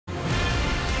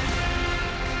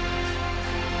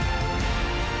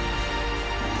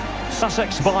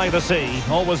Sussex by the sea,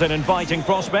 always an inviting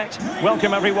prospect.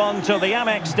 Welcome everyone to the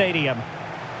Amex Stadium.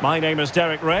 My name is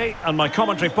Derek Ray, and my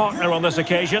commentary partner on this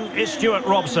occasion is Stuart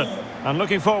Robson. And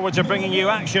looking forward to bringing you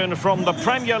action from the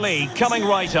Premier League coming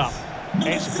right up.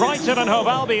 It's Brighton and Hove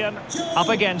Albion up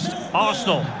against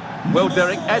Arsenal. Well,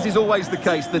 Derek, as is always the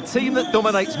case, the team that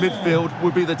dominates midfield will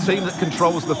be the team that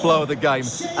controls the flow of the game.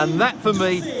 And that, for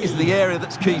me, is the area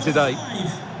that's key today.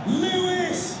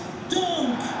 Lewis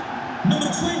Dunk.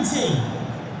 Number 20,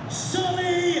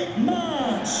 Solly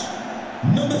March.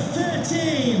 Number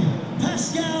 13,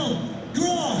 Pascal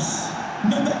Gross.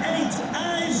 Number 8,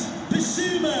 Ives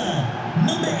Bissouma.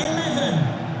 Number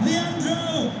 11,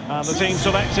 Leandro. And the team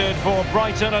selected for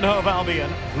Brighton and Hove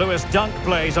Albion. Lewis Dunk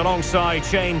plays alongside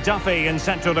Shane Duffy in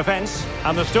central defence.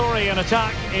 And the story in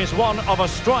attack is one of a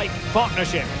strike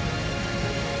partnership.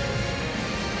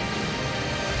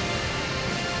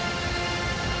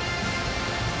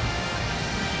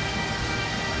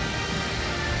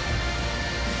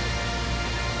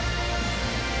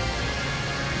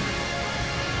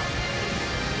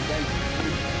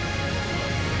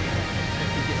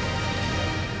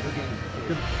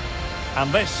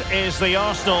 And this is the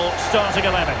Arsenal starting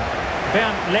 11.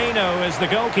 Bernd Leno is the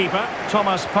goalkeeper.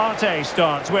 Thomas Partey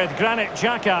starts with Granit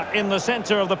Xhaka in the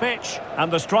centre of the pitch.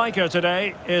 And the striker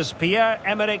today is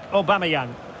Pierre-Emerick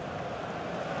Aubameyang.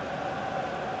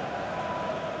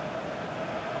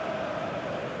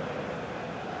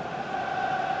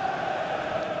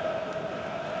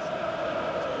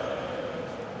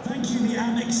 Thank you, the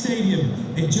Amex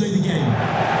Stadium. Enjoy the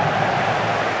game.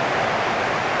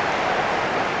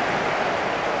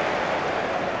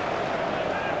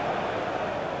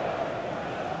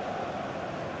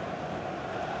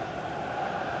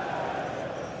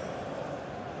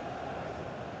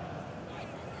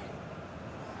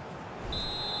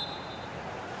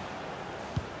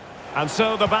 And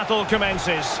so the battle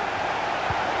commences.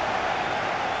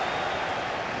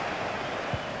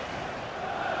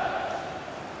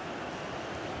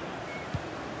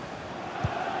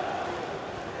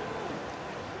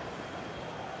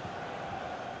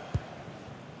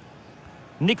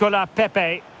 Nicolas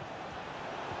Pepe.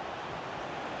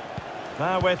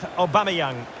 Now with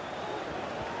Aubameyang.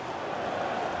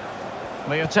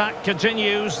 The attack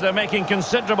continues. They're making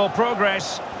considerable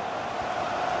progress.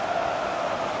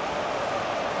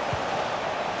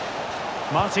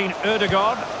 Martin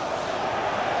Ødegaard.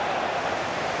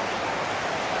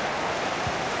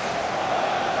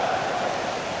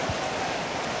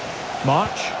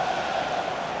 March.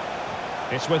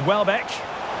 It's with Welbeck.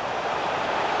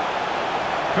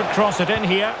 Could cross it in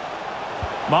here.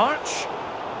 March.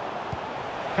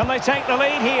 Can they take the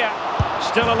lead here?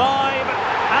 Still alive.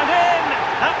 And in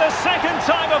at the second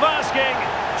time of asking.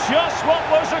 Just what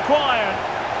was required.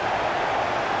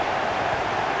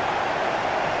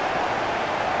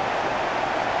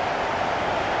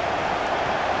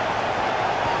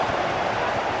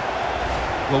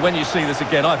 Well, when you see this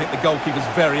again, I think the goalkeeper's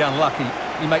very unlucky.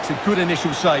 He makes a good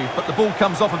initial save, but the ball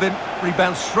comes off of him,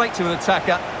 rebounds straight to an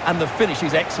attacker, and the finish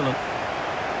is excellent.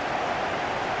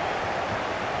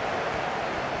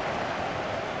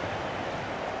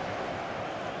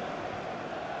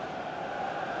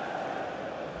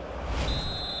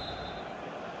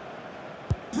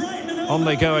 On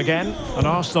they go again, and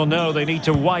Arsenal know they need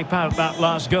to wipe out that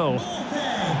last goal.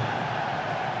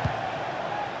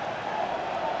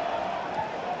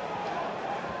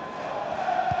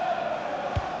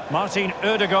 Martin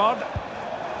Ødegaard.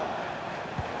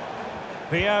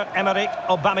 Pierre-Emerick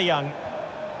Aubameyang.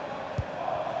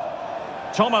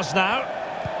 Thomas now.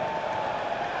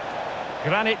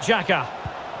 Granit Xhaka.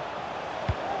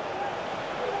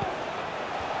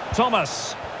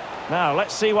 Thomas. Now,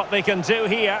 let's see what they can do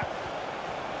here.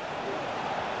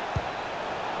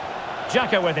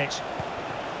 Xhaka with it.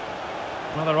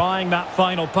 Well, they're eyeing that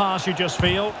final pass, you just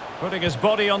feel. Putting his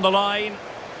body on the line.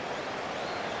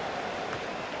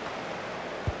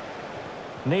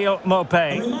 Neil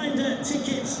Maupay. A reminder,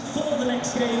 tickets for the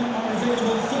next game are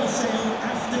available for sale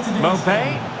after today's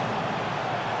Maupay. game.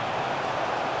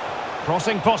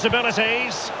 Crossing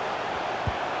possibilities.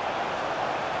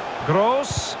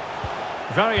 Gross.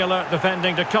 Very alert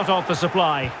defending to cut off the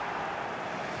supply.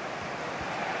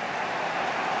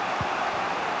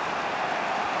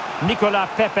 Nicolas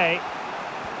Pepe.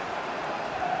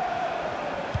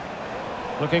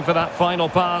 Looking for that final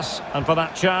pass and for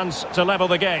that chance to level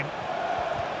the game.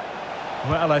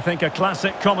 Well, I think a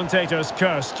classic commentator's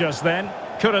curse just then.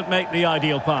 Couldn't make the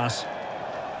ideal pass.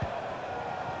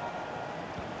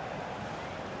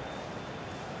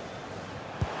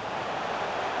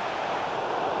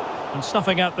 And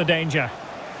snuffing out the danger.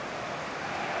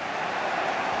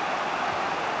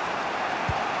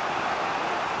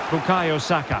 Bukayo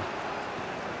Saka.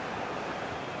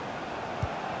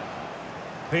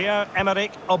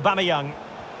 Pierre-Emerick Aubameyang.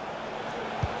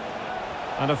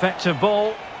 An effective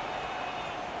ball.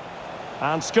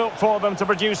 And scope for them to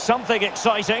produce something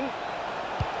exciting.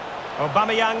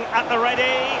 Aubameyang at the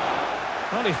ready.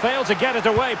 Well, he failed to get it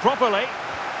away properly.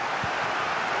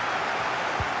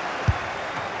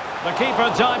 The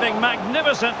keeper diving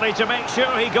magnificently to make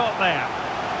sure he got there.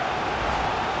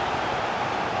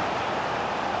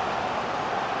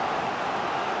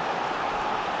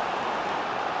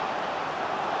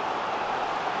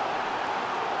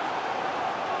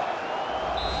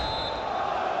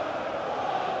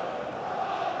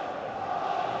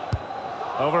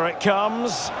 Over it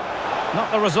comes.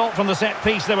 Not the result from the set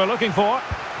piece they were looking for.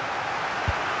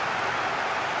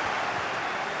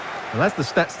 Well, as the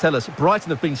stats tell us, Brighton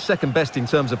have been second best in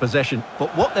terms of possession, but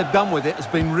what they've done with it has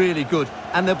been really good,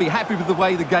 and they'll be happy with the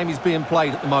way the game is being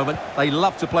played at the moment. They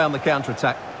love to play on the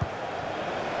counter-attack.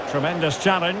 Tremendous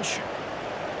challenge.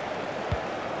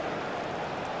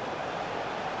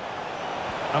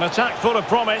 An attack full of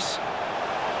promise.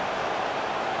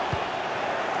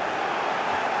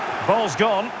 Ball's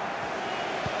gone.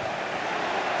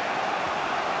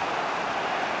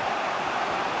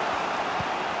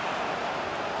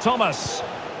 Thomas.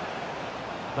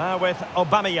 Now with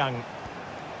Aubameyang.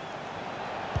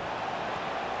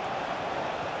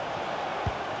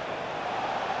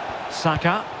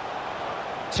 Saka.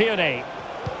 Tierney.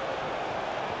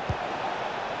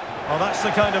 Well, that's the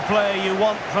kind of play you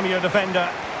want from your defender.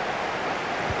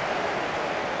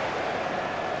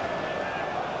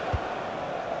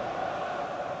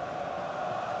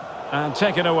 And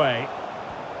taken away.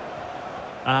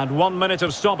 And 1 minute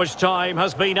of stoppage time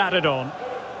has been added on.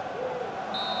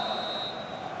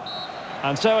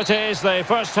 And so it is, the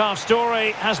first half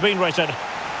story has been written.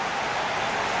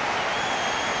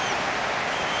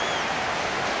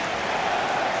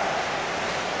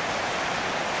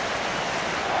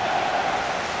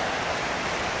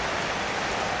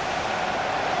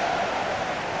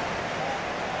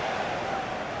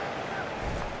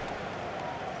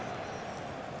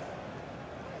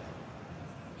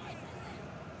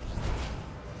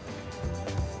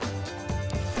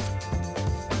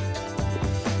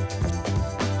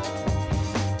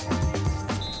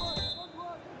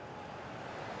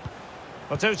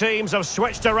 The two teams have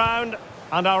switched around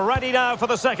and are ready now for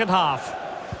the second half.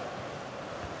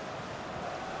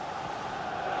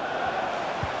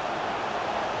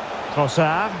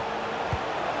 Trossard.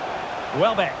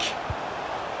 Welbeck.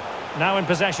 Now in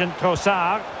possession,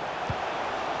 Trossard.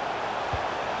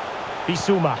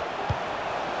 Bissouma.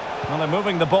 Well, they're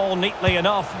moving the ball neatly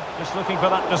enough, just looking for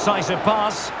that decisive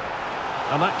pass.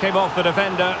 And that came off the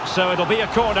defender, so it'll be a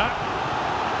corner.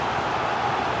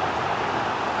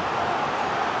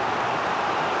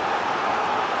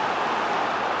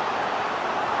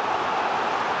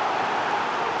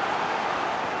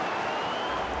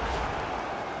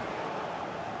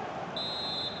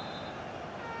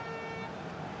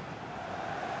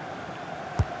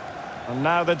 And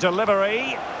now the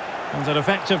delivery, and an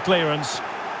effective clearance.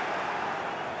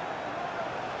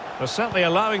 They're certainly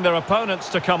allowing their opponents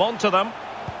to come onto them.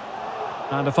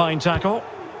 And a fine tackle.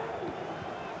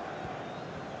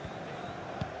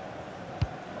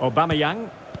 Aubameyang.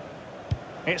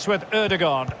 It's with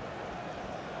Ødegaard.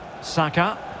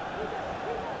 Saka.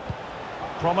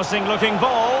 Promising looking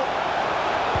ball.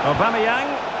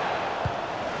 Aubameyang.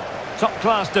 Top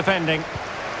class defending.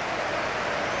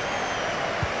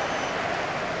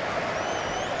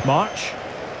 March.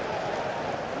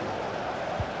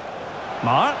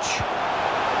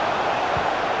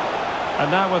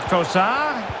 And now with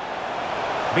Trossard.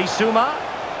 Bissouma.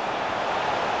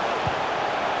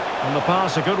 And the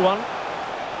pass, a good one.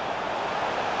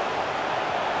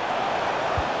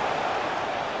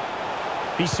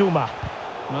 Bissouma.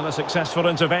 Another successful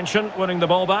intervention, winning the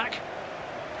ball back.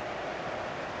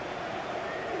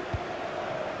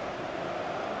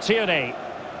 Tierney.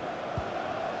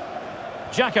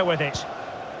 Xhaka with it.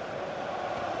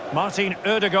 Martin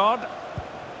Ødegaard.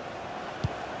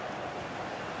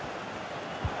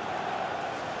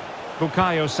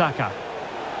 Bukayo Saka.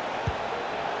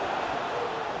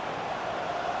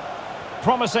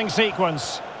 Promising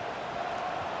sequence.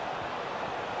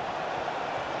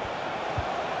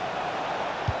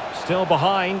 Still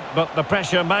behind, but the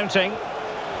pressure mounting.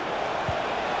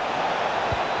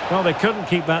 Well, they couldn't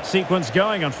keep that sequence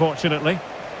going, unfortunately.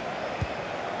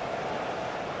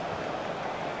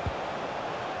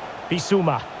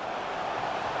 Bissouma.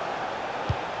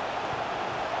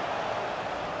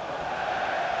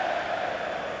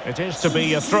 It is to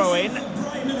be a throw-in.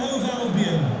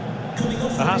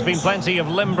 There has been plenty of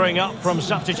limbering up from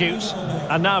substitutes,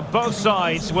 and now both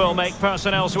sides will make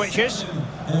personnel switches.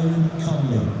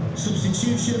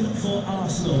 Substitution for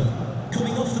Arsenal.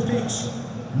 Coming off the pitch,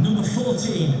 number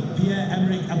 14,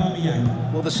 Pierre-Emerick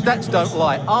Aubameyang. Well, the stats don't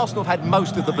lie. Arsenal have had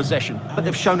most of the possession, but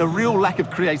they've shown a real lack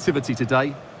of creativity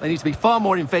today. They need to be far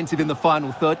more inventive in the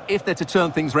final third if they're to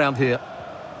turn things round here.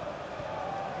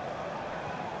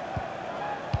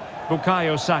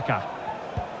 Bukayo Saka.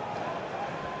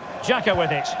 Xhaka with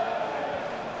it.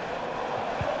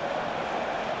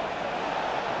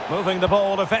 Moving the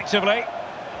ball effectively.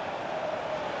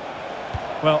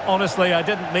 Well, honestly, I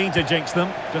didn't mean to jinx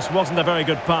them. Just wasn't a very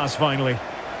good pass, finally.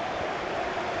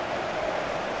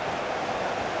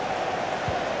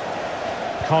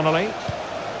 Connolly.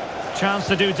 Chance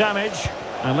to do damage.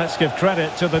 And let's give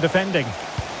credit to the defending.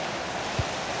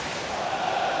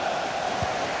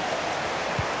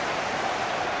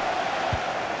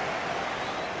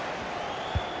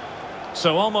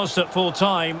 So almost at full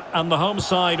time, and the home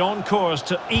side on course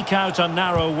to eke out a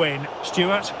narrow win.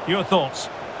 Stuart, your thoughts?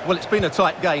 Well, it's been a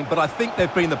tight game, but I think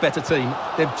they've been the better team.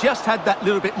 They've just had that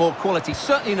little bit more quality,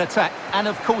 certainly in attack, and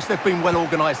of course they've been well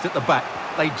organised at the back.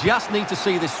 They just need to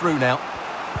see this through now.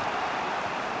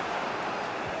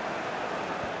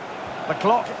 The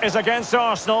clock is against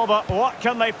Arsenal, but what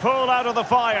can they pull out of the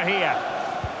fire here?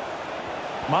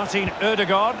 Martin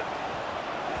Ødegaard.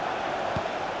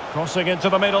 Crossing into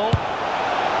the middle.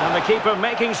 And the keeper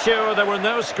making sure there were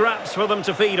no scraps for them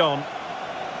to feed on.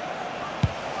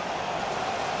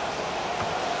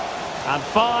 And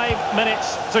 5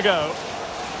 minutes to go.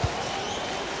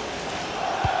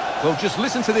 Well, just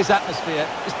listen to this atmosphere.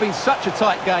 It's been such a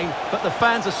tight game, but the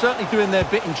fans are certainly doing their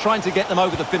bit in trying to get them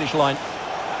over the finish line.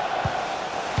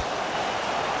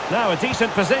 Now a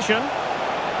decent position.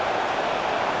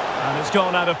 And it's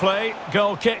gone out of play.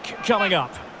 Goal kick coming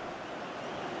up.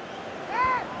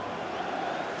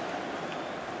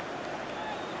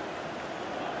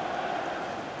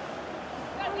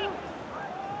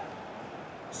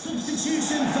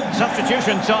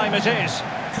 Substitution time it is.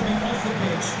 Coming off the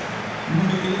pitch,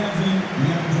 number 11,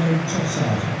 Leandro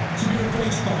Trossard. To be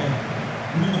replaced by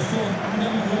number 4,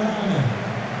 Adam Lallana.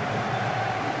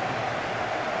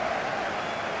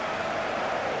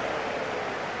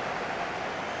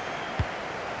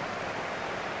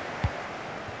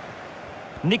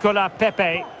 Nicolas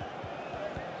Pepe.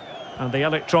 And the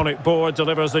electronic board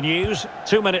delivers the news.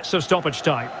 2 minutes of stoppage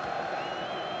time.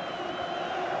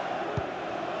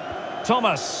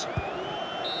 Thomas.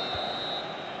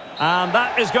 And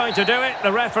that is going to do it.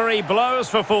 The referee blows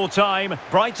for full time.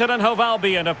 Brighton and Hove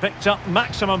Albion have picked up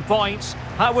maximum points.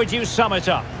 How would you sum it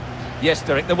up? Yes,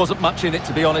 Derek, there wasn't much in it,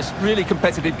 to be honest. Really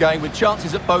competitive game with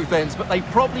chances at both ends, but they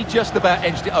probably just about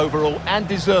edged it overall and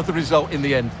deserved the result in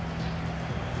the end.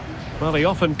 Well, he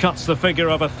often cuts the figure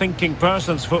of a thinking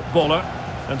person's footballer.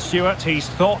 And Stuart, he's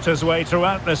thought his way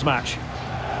throughout this match.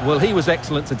 Well, he was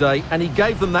excellent today, and he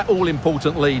gave them that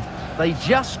all-important lead. They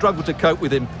just struggled to cope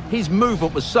with him. His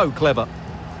movement was so clever.